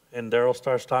Darrell and Darrell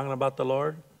starts talking about the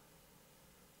Lord,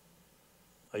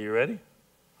 are you ready?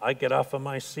 I get off of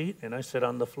my seat and I sit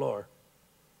on the floor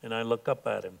and I look up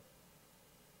at him.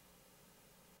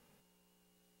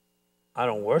 I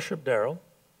don't worship Darrell,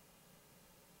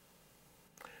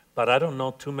 but I don't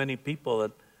know too many people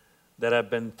that have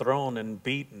been thrown and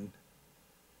beaten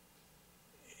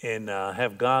and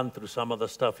have gone through some of the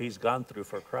stuff he's gone through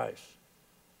for Christ.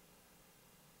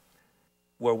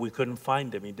 Where we couldn't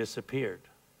find him, he disappeared.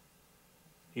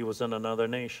 He was in another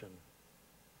nation.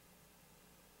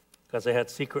 Because they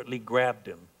had secretly grabbed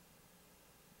him.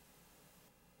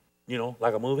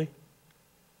 Like a movie.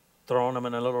 Thrown him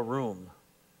in a little room.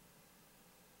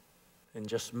 And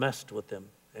just messed with him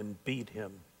and beat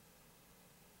him.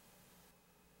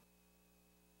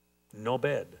 No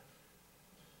bed.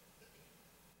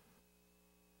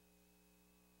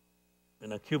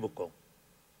 In a cubicle.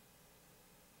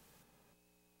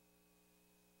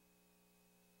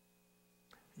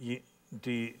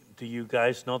 Do you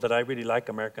guys know that I really like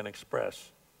American Express?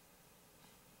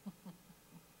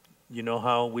 You know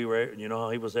how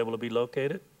he was able to be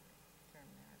located?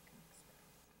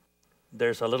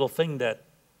 There's a little thing that,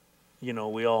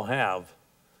 we all have.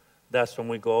 That's when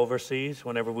we go overseas.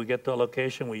 Whenever we get to a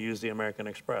location, we use the American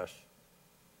Express.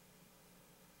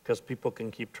 Because people can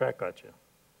keep track of you.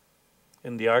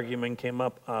 And the argument came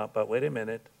up, but wait a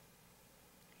minute.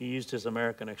 He used his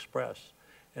American Express.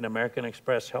 And American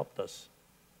Express helped us.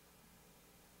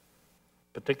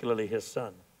 Particularly his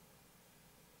son.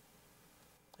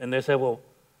 And they said, well,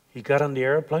 he got on the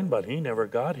airplane, but he never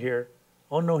got here.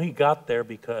 Oh, no, he got there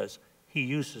because he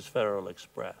used his Federal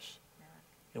Express.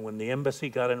 And when the embassy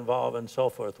got involved and so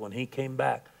forth, when he came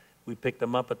back, we picked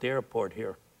him up at the airport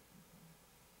here.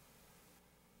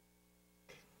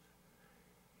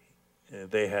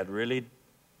 They had really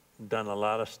done a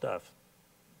lot of stuff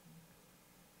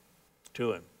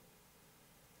to him.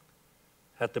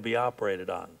 Had to be operated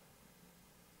on.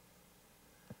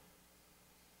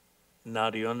 Now,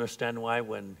 do you understand why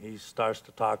when he starts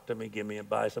to talk to me, give me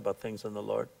advice about things in the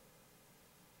Lord?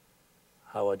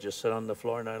 How I just sit on the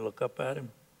floor and I look up at him?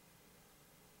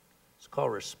 It's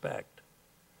called respect.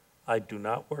 I do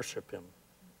not worship him.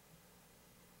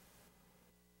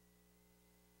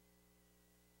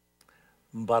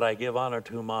 But I give honor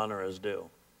to whom honor is due.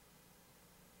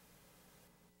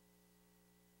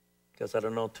 Because I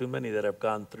don't know too many that have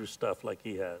gone through stuff like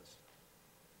he has.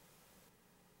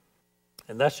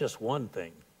 And that's just one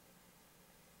thing.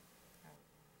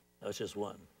 That's just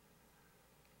one.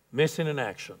 Missing in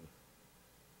action.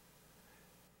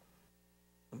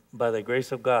 By the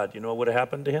grace of God, you know what would have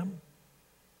happened to him?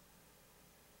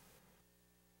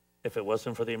 If it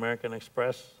wasn't for the American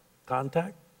Express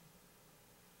contact?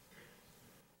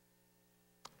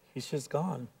 He's just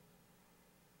gone.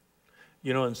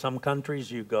 In some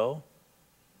countries you go,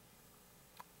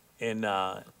 and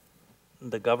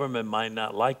the government might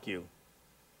not like you.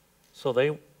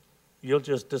 So you'll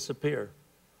just disappear.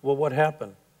 Well, what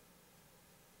happened?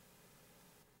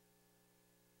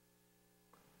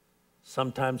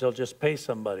 Sometimes they'll just pay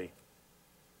somebody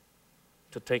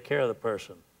to take care of the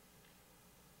person.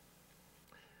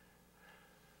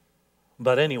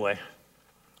 But anyway,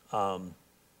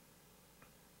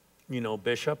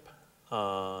 Bishop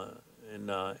and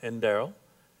Daryl,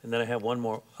 and then I have one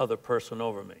more other person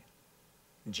over me,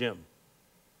 Jim.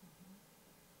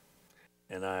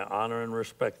 And I honor and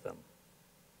respect them.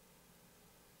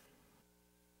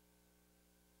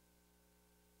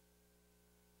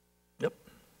 Yep.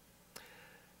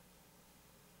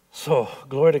 So,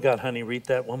 glory to God, honey. Read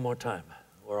that one more time.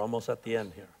 We're almost at the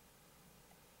end here.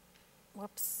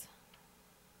 Whoops.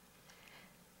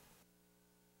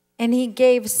 And he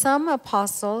gave some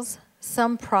apostles,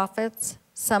 some prophets,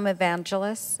 some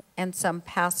evangelists, and some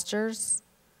pastors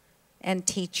and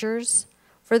teachers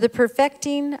for the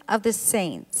perfecting of the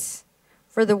saints,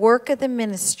 for the work of the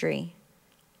ministry,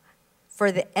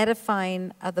 for the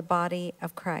edifying of the body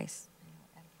of Christ.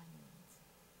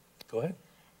 Go ahead.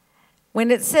 When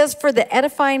it says for the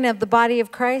edifying of the body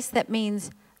of Christ, that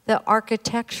means the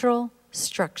architectural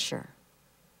structure.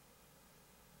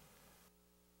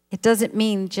 It doesn't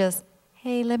mean just,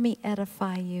 hey, let me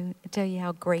edify you and tell you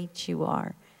how great you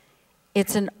are.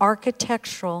 It's an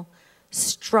architectural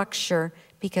structure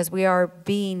because we are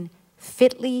being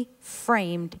fitly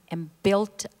framed and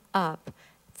built up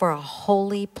for a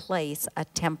holy place, a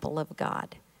temple of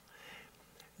God.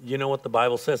 You know what the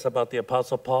Bible says about the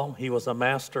Apostle Paul? He was a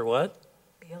master what?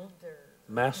 Builder.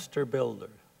 Master builder.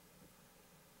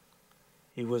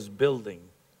 He was building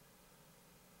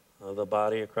the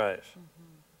body of Christ.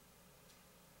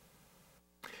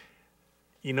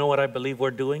 You know what I believe we're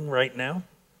doing right now?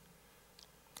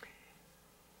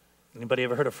 Anybody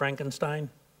ever heard of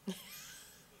Frankenstein?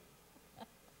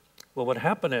 Well, what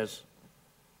happened is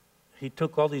he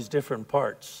took all these different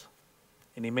parts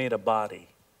and he made a body.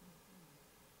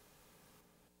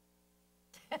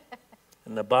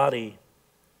 And the body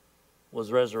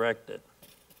was resurrected.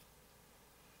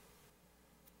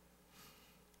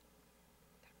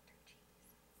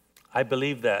 I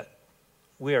believe that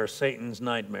we are Satan's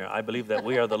nightmare. I believe that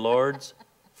we are the Lord's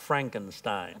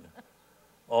Frankenstein.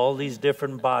 All these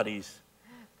different bodies,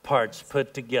 parts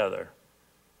put together,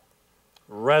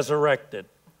 resurrected,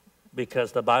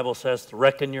 because the Bible says,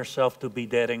 reckon yourself to be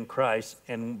dead in Christ.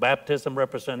 And baptism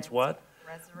represents what?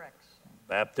 Resurrection.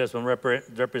 Baptism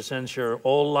represents your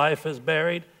old life is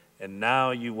buried, and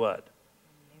now you what?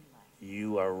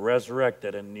 You are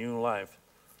resurrected in new life.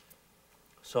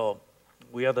 So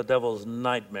we are the devil's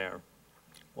nightmare.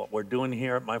 What we're doing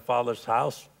here at my Father's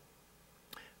house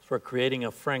is we're creating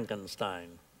a Frankenstein.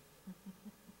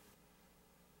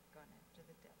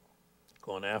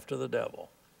 Going after the devil.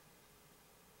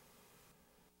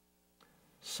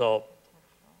 So,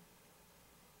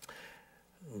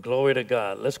 glory to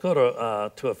God. Let's go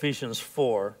to Ephesians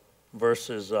 4,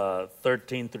 verses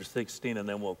 13 through 16, and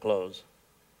then we'll close.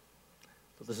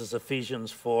 So this is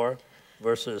Ephesians 4,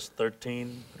 verses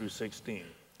 13 through 16.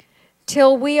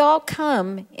 Till we all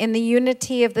come in the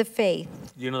unity of the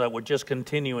faith. You know that we're just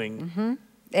continuing.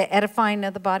 The edifying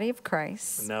of the body of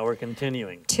Christ. And now we're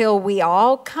continuing. Till we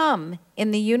all come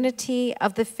in the unity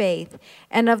of the faith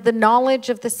and of the knowledge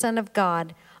of the Son of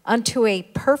God, unto a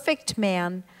perfect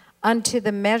man, unto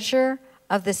the measure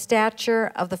of the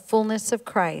stature of the fullness of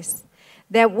Christ,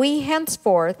 that we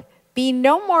henceforth be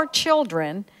no more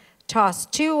children,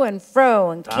 tossed to and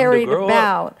fro and carried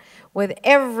about with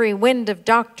every wind of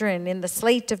doctrine in the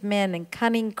sleight of men and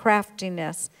cunning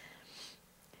craftiness,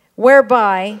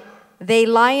 whereby they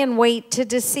lie in wait to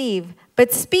deceive,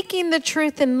 but speaking the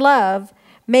truth in love,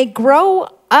 may grow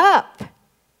up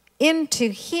into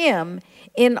him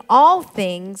in all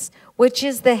things, which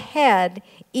is the head,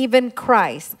 even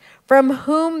Christ, from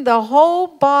whom the whole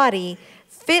body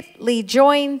fitly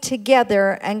joined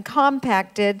together and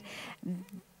compacted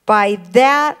by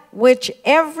that which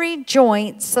every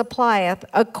joint supplieth,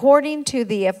 according to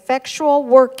the effectual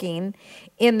working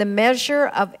in the measure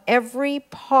of every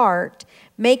part,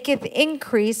 maketh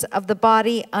increase of the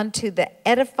body unto the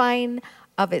edifying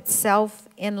of itself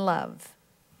in love.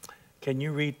 Can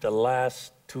you read the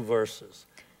last two verses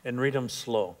and read them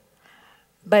slow?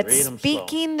 But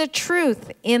speaking the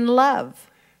truth in love.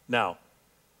 Now,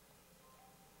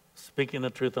 speaking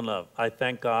the truth in love, I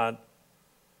thank God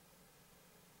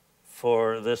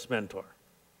for this mentor.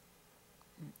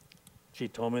 She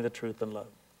told me the truth in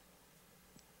love.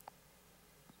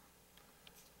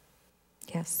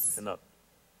 Yes. Enough.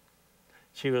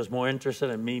 She was more interested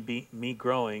in me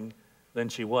growing than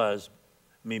she was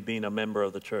me being a member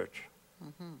of the church.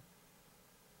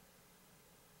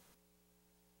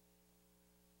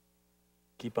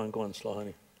 Keep on going slow,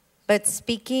 honey. But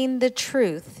speaking the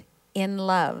truth in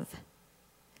love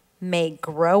may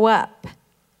grow up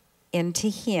into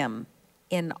him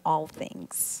in all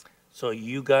things. So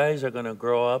you guys are going to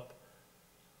grow up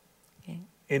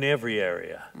in every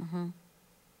area.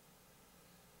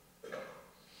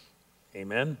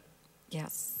 Amen?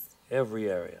 Yes.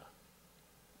 Every area.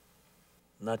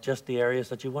 Not just the areas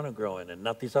that you want to grow in, and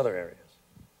not these other areas.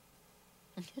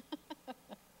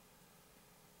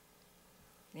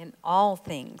 In all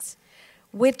things,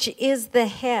 which is the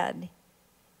head,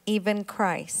 even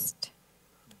Christ,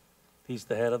 He's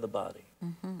the head of the body.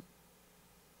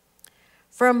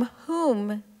 from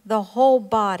whom the whole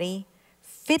body,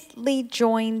 fitly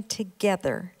joined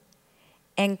together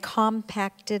and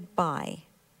compacted by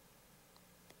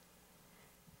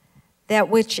that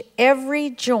which every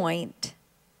joint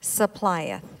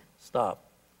supplieth. Stop.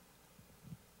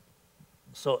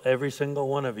 So every single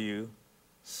one of you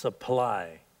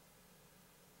supply.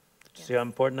 See how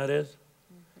important that is?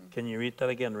 Can you read that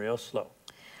again real slow?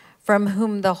 From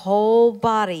whom the whole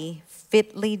body,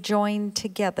 fitly joined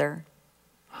together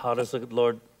How does the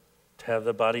Lord have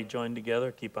the body joined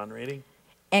together? Keep on reading.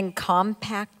 and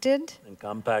compacted And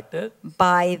compact it.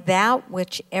 by that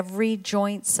which every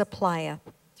joint supplieth.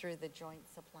 Through the joint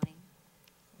supplying,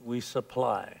 We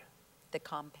supply. the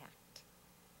compact.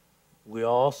 We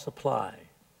all supply.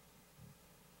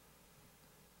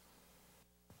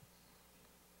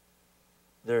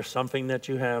 There's something that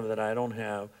you have that I don't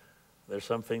have. There's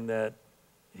something that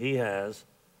he has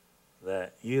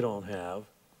that you don't have.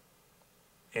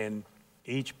 And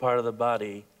each part of the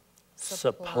body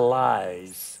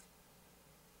supplies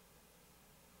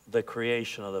the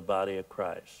creation of the body of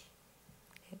Christ.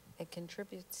 It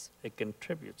contributes. It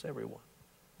contributes, everyone.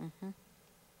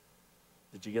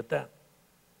 Did you get that?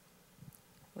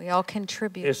 We all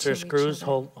contribute Is there to screws each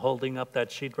other. holding up that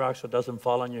sheetrock so it doesn't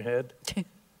fall on your head?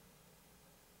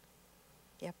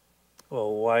 Yep.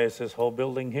 Well, why is this whole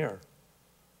building here?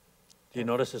 Do you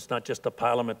notice it's not just a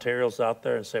pile of materials out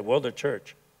there and say, well, the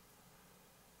church.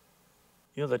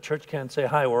 You know, the church can't say,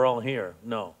 hi, we're all here.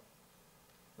 No.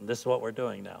 And this is what we're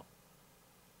doing now.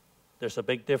 There's a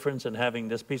big difference in having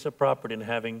this piece of property and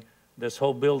having this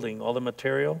whole building, all the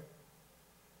material,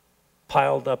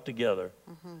 piled up together.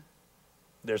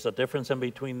 There's a difference in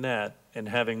between that and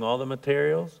having all the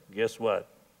materials, guess what?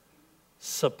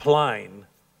 Supplying,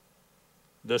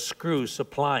 the screws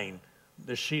supplying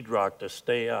the sheetrock to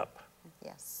stay up.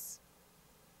 Yes.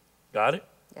 Got it?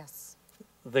 Yes.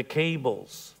 The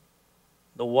cables,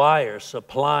 the wires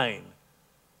supplying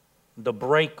the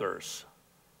breakers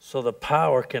so the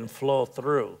power can flow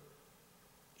through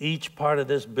each part of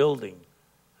this building.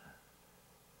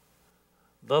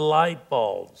 The light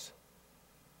bulbs.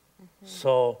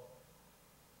 So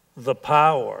the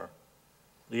power,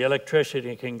 the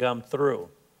electricity can come through.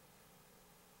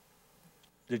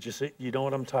 Did you see? You know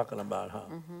what I'm talking about, huh?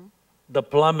 The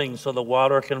plumbing so the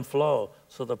water can flow,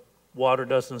 so the water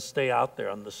doesn't stay out there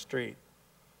on the street.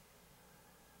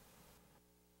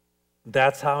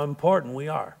 That's how important we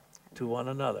are to one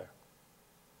another.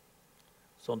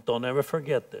 So don't ever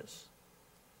forget this.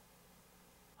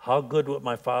 How good would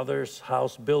my father's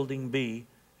house building be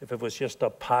if it was just a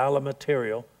pile of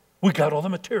material? We got all the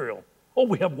material. Oh,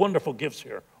 we have wonderful gifts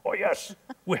here. Oh, yes,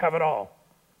 we have it all.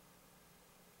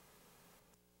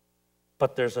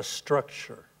 But there's a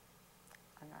structure.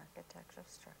 An architectural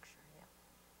structure, yeah.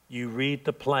 You read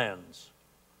the plans.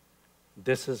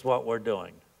 This is what we're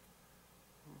doing.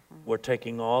 We're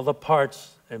taking all the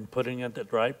parts and putting it at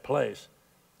the right place.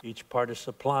 Each part is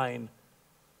supplying,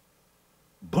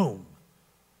 boom.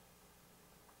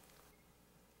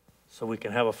 So we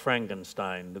can have a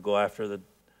Frankenstein to go after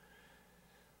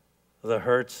the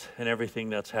hurts and everything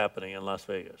that's happening in Las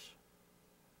Vegas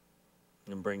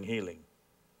and bring healing.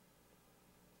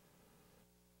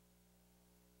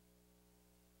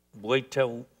 Wait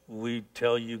till we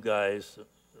tell you guys,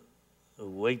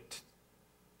 wait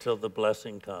till the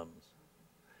blessing comes.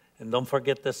 And don't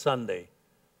forget this Sunday.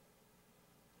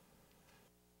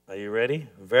 Are you ready?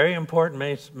 Very important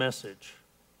message.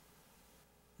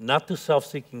 Not to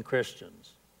self-seeking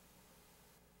Christians.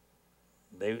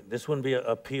 This wouldn't be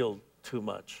appealed too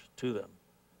much to them.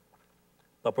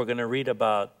 But we're going to read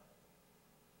about,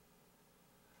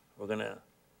 we're going to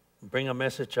bring a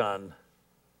message on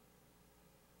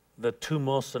the two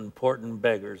most important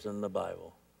beggars in the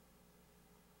Bible.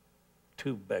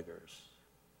 Two beggars.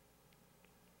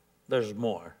 There's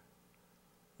more.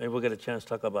 Maybe we'll get a chance to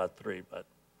talk about three, but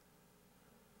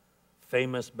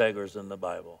famous beggars in the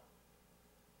Bible.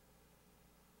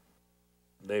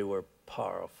 They were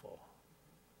powerful.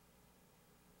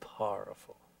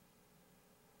 Powerful.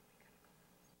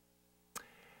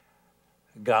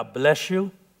 God bless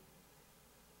you.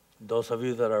 Those of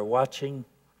you that are watching,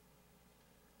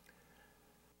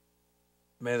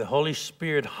 may the Holy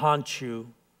Spirit haunt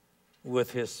you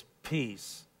with His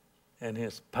peace and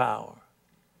his power.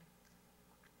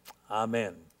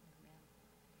 Amen.